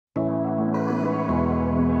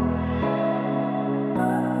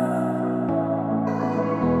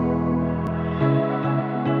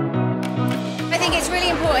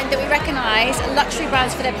important that we recognise luxury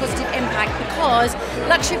brands for their positive impact, because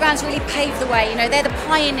luxury brands really pave the way. You know, they're the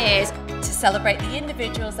pioneers. To celebrate the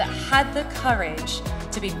individuals that had the courage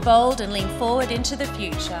to be bold and lean forward into the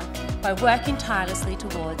future by working tirelessly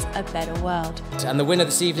towards a better world. And the winner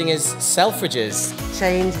this evening is Selfridges.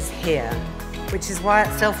 Change is here, which is why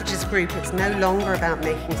at Selfridges Group it's no longer about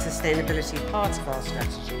making sustainability part of our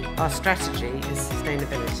strategy. Our strategy is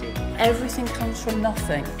sustainability. Everything comes from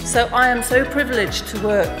nothing. So I am so privileged to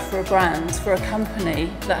work for a brand, for a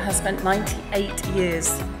company that has spent 98 years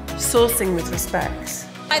sourcing with respect.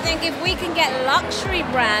 I think if we can get luxury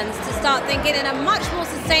brands to start thinking in a much more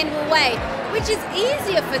sustainable way, which is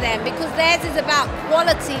easier for them because theirs is about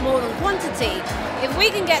quality more than quantity. If we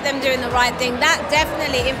can get them doing the right thing, that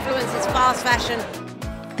definitely influences fast fashion.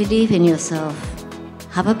 Believe in yourself.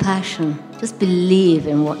 Have a passion. Just believe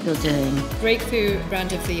in what you're doing. Breakthrough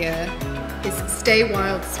Brand of the Year is Stay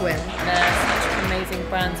Wild Swim. They're such amazing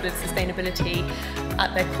brands with sustainability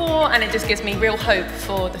at their core, and it just gives me real hope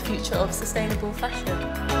for the future of sustainable fashion.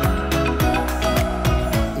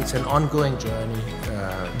 It's an ongoing journey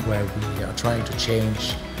where we are trying to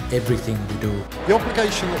change everything we do. The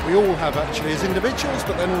obligation that we all have actually as individuals,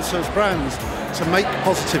 but then also as brands, to make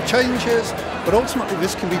positive changes, but ultimately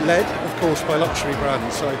this can be led, of course, by luxury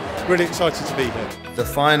brands, so really excited to be here. The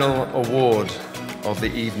final award of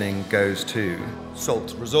the evening goes to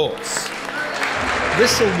Salt Resorts.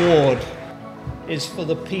 This award is for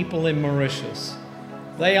the people in Mauritius.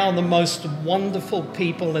 They are the most wonderful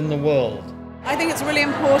people in the world. I think it's really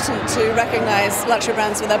important to recognise luxury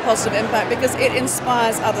brands for their positive impact because it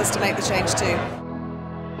inspires others to make the change too.